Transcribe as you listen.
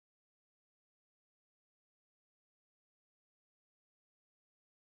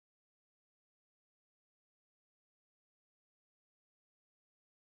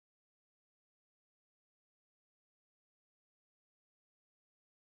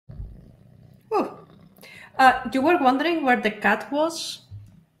You were wondering where the cat was?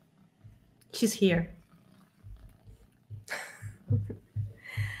 She's here.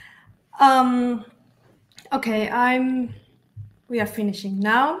 Okay, we are finishing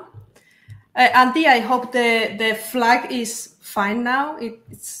now. Andy, I hope the flag is fine now.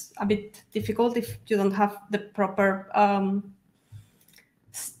 It's a bit difficult if you don't have the proper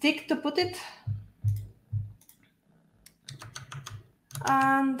stick to put it.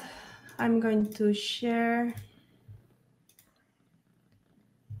 And I'm going to share.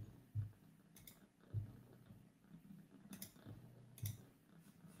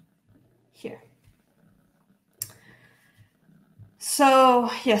 Here. So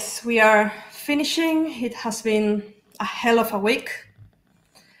yes, we are finishing. It has been a hell of a week.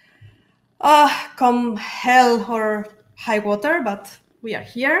 Come hell or high water, but we are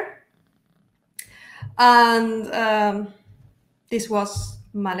here. And this was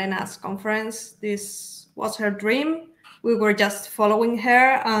Malena's conference. This was her dream. We were just following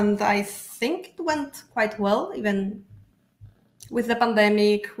her, and I think it went quite well, even with the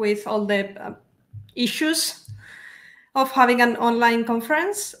pandemic, with all the issues of having an online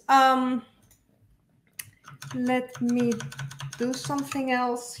conference. Let me do something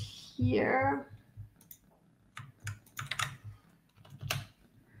else here.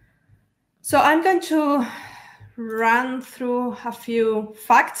 So I'm going to run through a few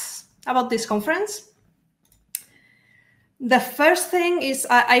facts about this conference. The first thing is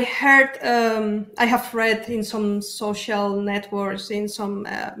I heard, I have read in some social networks, in some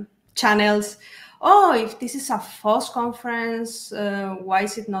channels, oh, if this is a FOSS conference, why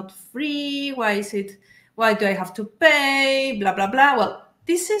is it not free? Why do I have to pay? Blah, blah, blah. Well,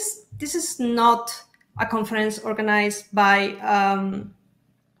 this is not a conference organized by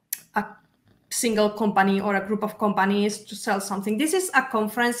a single company or a group of companies to sell something. This is a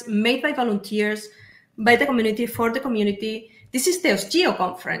conference made by volunteers, by the community, for the community. This is the OSGeo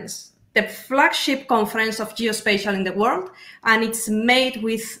conference, the flagship conference of geospatial in the world, and it's made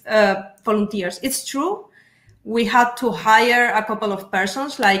with volunteers. It's true, we had to hire a couple of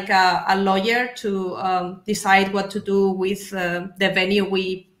persons, like a lawyer, to decide what to do with the venue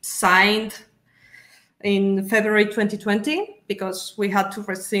we signed in February 2020, because we had to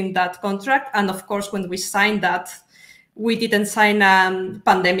rescind that contract. And of course, when we signed that, we didn't sign a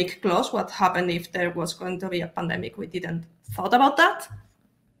pandemic clause. What happened if there was going to be a pandemic? We didn't thought about that.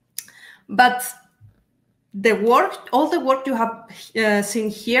 But the work, all the work you have seen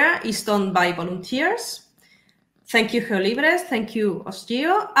here is done by volunteers. Thank you, GeoLibres. Thank you,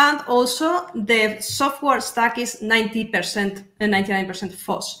 OSGeo. And also the software stack is 90% and 99%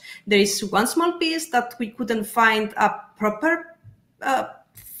 FOSS. There is one small piece that we couldn't find a proper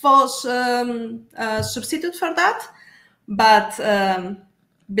FOSS substitute for that. But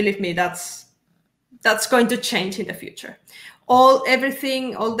believe me, that's going to change in the future.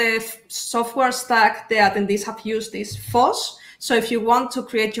 Everything, all the software stack the attendees have used is FOSS. So if you want to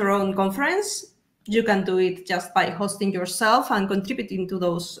create your own conference, you can do it just by hosting yourself and contributing to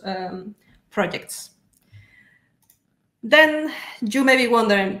those projects. Then you may be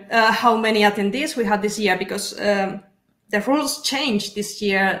wondering how many attendees we had this year, because the rules changed this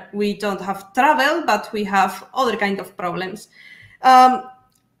year. We don't have travel, but we have other kind of problems.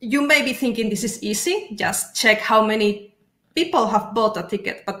 You may be thinking this is easy, just check how many people have bought a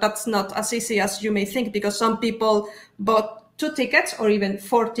ticket, but that's not as easy as you may think, because some people bought 2 tickets or even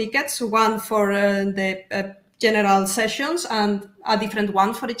 4 tickets, one for the general sessions and a different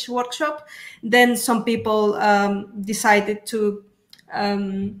one for each workshop. Then some people decided to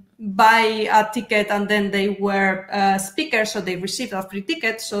buy a ticket, and then they were speakers, so they received a free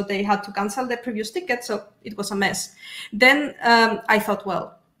ticket, so they had to cancel the previous ticket, so it was a mess. Then I thought,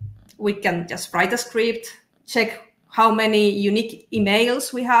 well, we can just write a script, check how many unique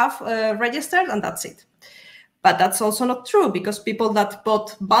emails we have registered, and that's it. But that's also not true, because people that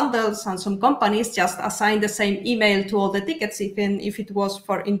bought bundles and some companies just assigned the same email to all the tickets, even if it was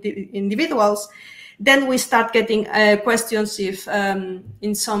for individuals. Then we start getting questions if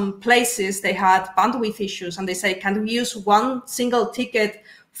in some places they had bandwidth issues, and they say, can we use one single ticket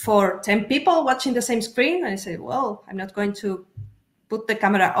for 10 people watching the same screen? And I say, well, I'm not going to put the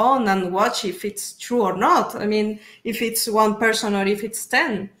camera on and watch if it's true or not. I mean, if it's one person or if it's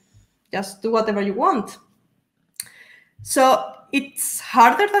 10, just do whatever you want. So it's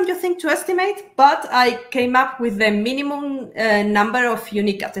harder than you think to estimate, but I came up with the minimum number of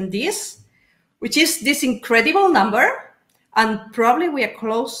unique attendees, which is this incredible number. And probably we are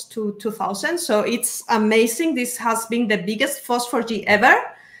close to 2,000. So it's amazing. This has been the biggest FOSS4G ever.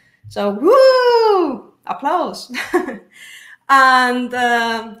 So woo, applause. And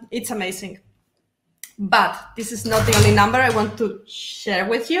it's amazing. But this is not the only number I want to share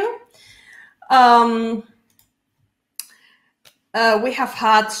with you. We have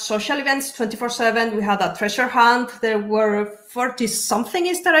had social events 24/7. We had a treasure hunt. There were 40-something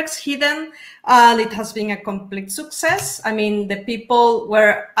Easter eggs hidden, and it has been a complete success. I mean, the people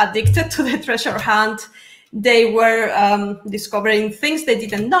were addicted to the treasure hunt. They were discovering things they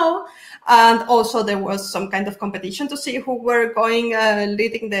didn't know. And also there was some kind of competition to see who were going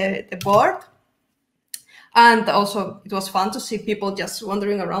leading the board. And also it was fun to see people just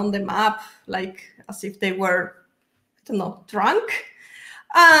wandering around the map, like as if they were, I don't know, drunk.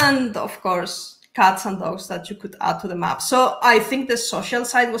 And of course, cats and dogs that you could add to the map. So I think the social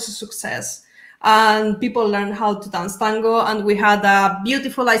side was a success. And people learned how to dance tango. And we had a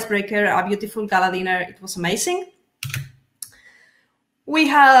beautiful icebreaker, a beautiful gala dinner. It was amazing. We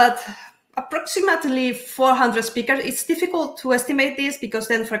had approximately 400 speakers. It's difficult to estimate this because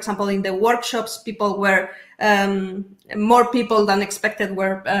then, for example, in the workshops, people were, more people than expected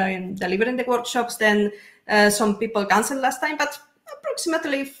were delivering the workshops. Then some people canceled last time, but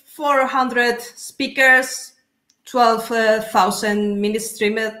approximately 400 speakers, 12,000 minutes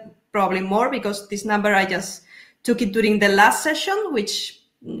streamed, probably more because this number I just took it during the last session, which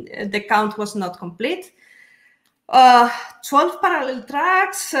the count was not complete. 12 parallel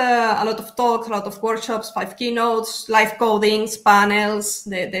tracks, a lot of talks, a lot of workshops, 5 keynotes, live codings, panels,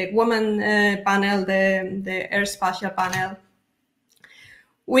 the woman panel, the air spatial panel.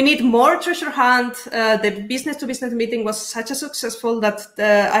 We need more treasure hunt. The business-to-business meeting was such a successful that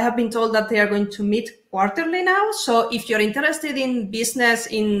I have been told that they are going to meet quarterly now. So if you're interested in business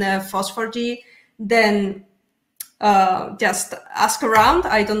in FOSS4G, then just ask around.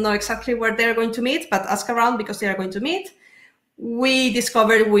 I don't know exactly where they're going to meet, but ask around because they are going to meet. We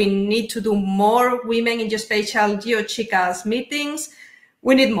discovered we need to do more women in geospatial GeoChicas meetings.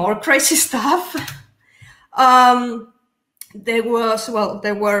 We need more crazy stuff. There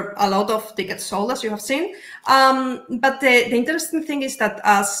were a lot of tickets sold, as you have seen. But the interesting thing is that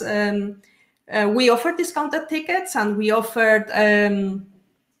as we offered discounted tickets and we offered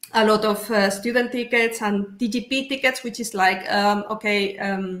a lot of student tickets and TGP tickets, which is like,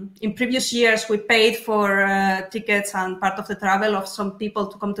 in previous years, we paid for tickets and part of the travel of some people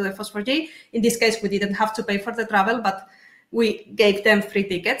to come to the FOSS4G. In this case, we didn't have to pay for the travel, but we gave them free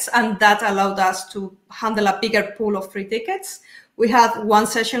tickets, and that allowed us to handle a bigger pool of free tickets. We had one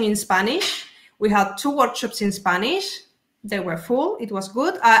session in Spanish. We had 2 workshops in Spanish. They were full. It was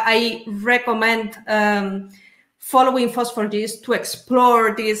good. I recommend following FOSS4Gs to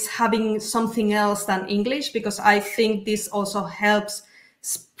explore this, having something else than English, because I think this also helps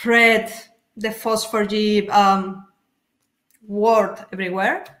spread the FOSS4G word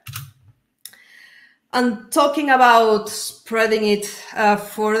everywhere. And talking about spreading it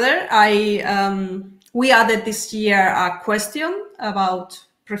further, we added this year a question about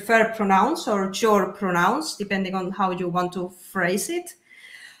preferred pronouns or your pronouns, depending on how you want to phrase it.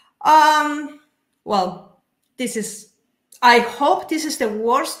 Well, this is, I hope this is the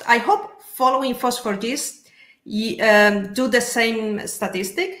worst. I hope following FOSS4Gs do the same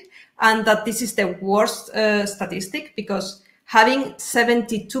statistic, and that this is the worst statistic, because having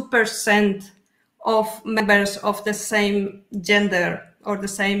 72% of members of the same gender or the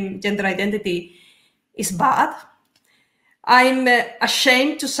same gender identity is bad. I'm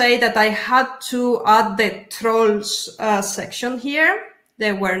ashamed to say that I had to add the trolls section here.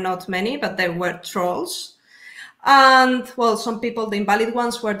 There were not many, but there were trolls. And well, some people, the invalid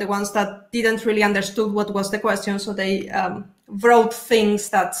ones, were the ones that didn't really understood what was the question. So they wrote things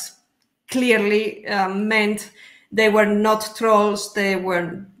that clearly meant they were not trolls, they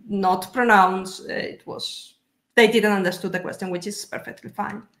were not pronouns. They didn't understood the question, which is perfectly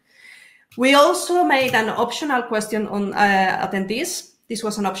fine. We also made an optional question on attendees. This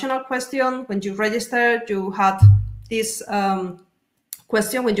was an optional question. When you registered, you had this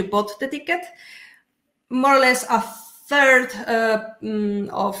question when you bought the ticket. More or less a third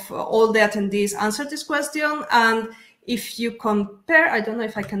of all the attendees answered this question. And if you compare, I don't know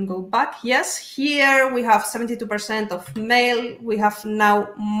if I can go back. Yes, here we have 72% of male. We have now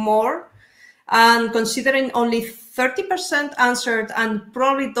more. And considering only 30% answered, and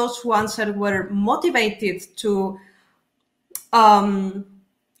probably those who answered were motivated to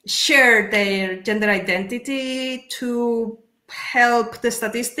share their gender identity to help the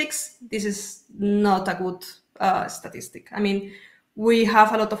statistics, this is not a good statistic. I mean, we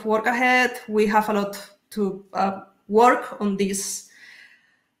have a lot of work ahead. We have a lot to work on this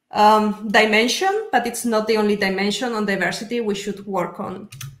dimension, but it's not the only dimension on diversity we should work on.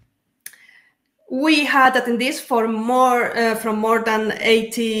 We had attendees from more than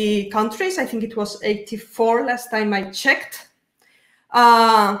 80 countries. I think it was 84 last time I checked.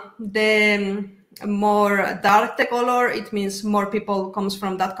 The more dark the color, it means more people comes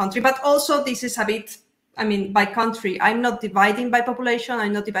from that country. But also this is a bit, I mean, by country. I'm not dividing by population.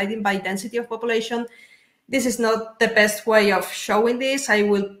 I'm not dividing by density of population. This is not the best way of showing this.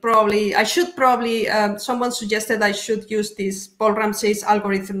 I should probably, someone suggested I should use this Paul Ramsey's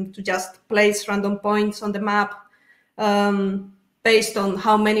algorithm to just place random points on the map based on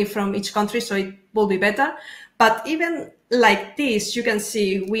how many from each country, so it will be better. But even like this, you can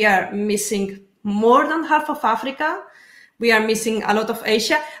see we are missing more than half of Africa. We are missing a lot of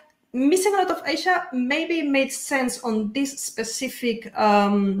Asia. Missing a lot of Asia maybe made sense on this specific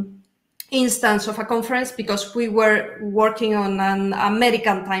instance of a conference because we were working on an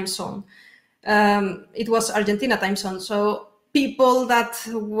American time zone. It was Argentina time zone. So people that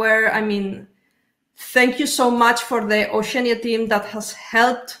were, I mean, thank you so much for the Oceania team that has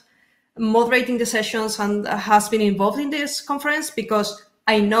helped moderating the sessions and has been involved in this conference, because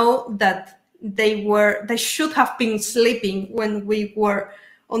I know that they should have been sleeping when we were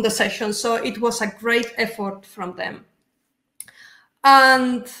on the session. So it was a great effort from them.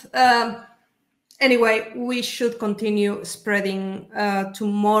 And anyway, we should continue spreading to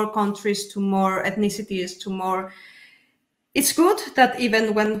more countries, to more ethnicities, to more. It's good that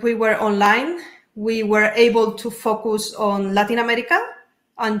even when we were online, we were able to focus on Latin America,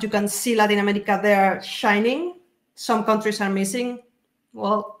 and you can see Latin America there shining. Some countries are missing.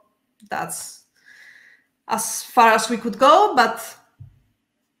 Well, that's as far as we could go, but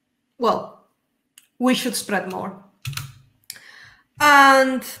well, we should spread more.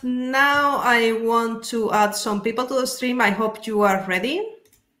 And now I want to add some people to the stream. I hope you are ready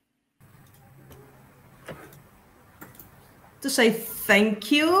to say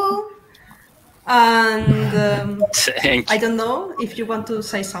thank you. And I don't know if you want to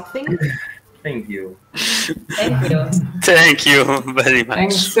say something. Thank you. Thank you. Thank you very much.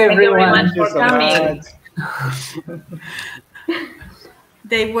 Thanks everyone for coming.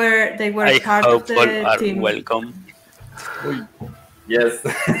 They were I part hope of the all team. are welcome. Yes.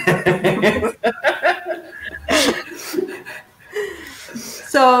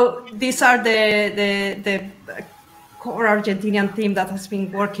 So these are the core Argentinian team that has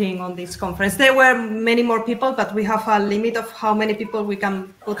been working on this conference. There were many more people, but we have a limit of how many people we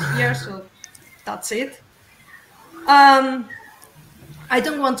can put here, so that's it. I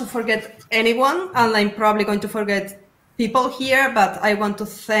don't want to forget anyone, and I'm probably going to forget people here, but I want to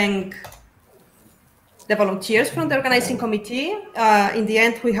thank the volunteers from the organizing committee. In the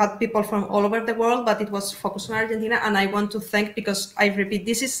end, we had people from all over the world, but it was focused on Argentina. And I want to thank, because I repeat,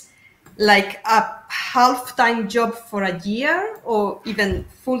 this is like a half-time job for a year, or even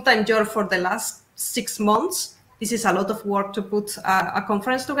full-time job for the last 6 months. This is a lot of work to put a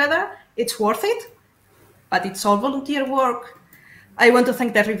conference together. It's worth it, but it's all volunteer work. I want to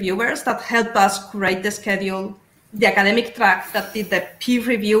thank the reviewers that helped us create the schedule, the academic track that did the peer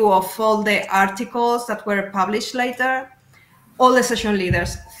review of all the articles that were published later, all the session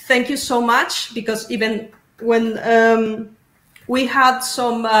leaders. Thank you so much, because even when we had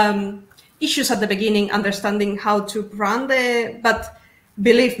some issues at the beginning understanding how to run but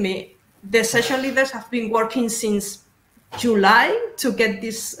believe me, the session leaders have been working since July to get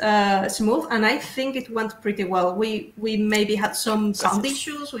this smooth, and I think it went pretty well. We maybe had some sound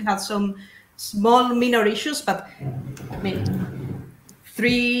issues, we had some small minor issues, but I mean,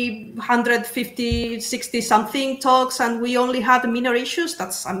 350, 60 something talks, and we only had minor issues.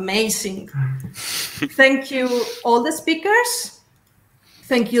 That's amazing. Thank you all the speakers.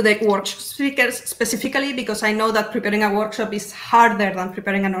 Thank you the workshop speakers specifically, because I know that preparing a workshop is harder than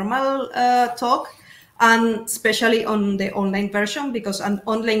preparing a normal talk, and especially on the online version, because an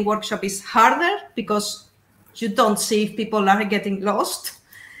online workshop is harder because you don't see if people are getting lost.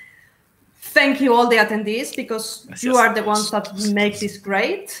 Thank you all the attendees, because you are the ones that make this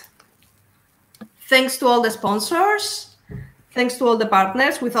great. Thanks to all the sponsors. Thanks to all the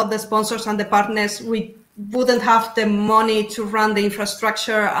partners. Without the sponsors and the partners, we wouldn't have the money to run the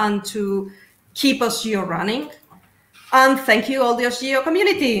infrastructure and to keep OSGeo running. And thank you all the OSGeo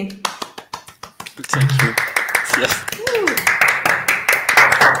community. Thank you. Yes.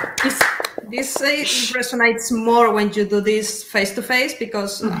 This resonates more when you do this face-to-face,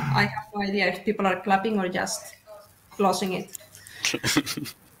 because I have no idea if people are clapping or just closing it.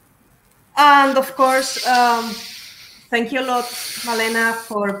 And of course, thank you a lot, Malena,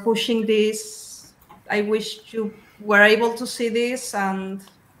 for pushing this. I wish you were able to see this, and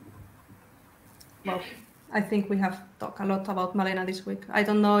well, I think we have talked a lot about Malena this week. I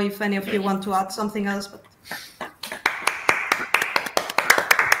don't know if any of you want to add something else, but.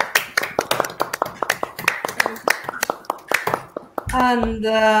 And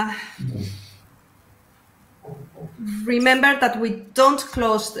remember that we don't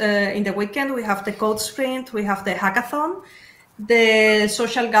close in the weekend. We have the code sprint, we have the hackathon. The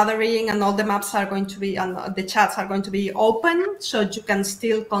social gathering and all the maps are going to be, and the chats are going to be open, so you can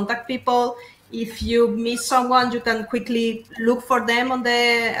still contact people. If you miss someone, you can quickly look for them on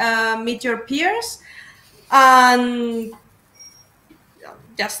the Meet Your Peers. And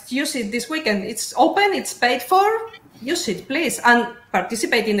just use it this weekend. It's open, it's paid for. Use it, please, and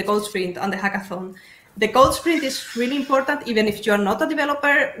participate in the code sprint and the hackathon. The code sprint is really important. Even if you're not a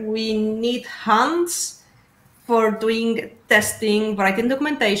developer, we need hands for doing testing, writing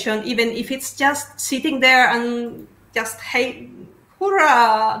documentation, even if it's just sitting there and just, hey,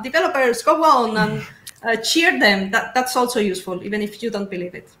 hurrah, developers, go on, and cheer them. That's also useful, even if you don't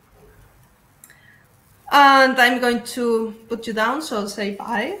believe it. And I'm going to put you down, so I'll say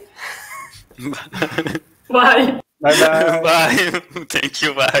bye. Bye. Bye-bye. Bye. Thank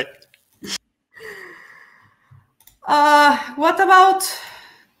you. Bye. What about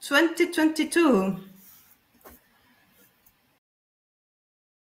 2022?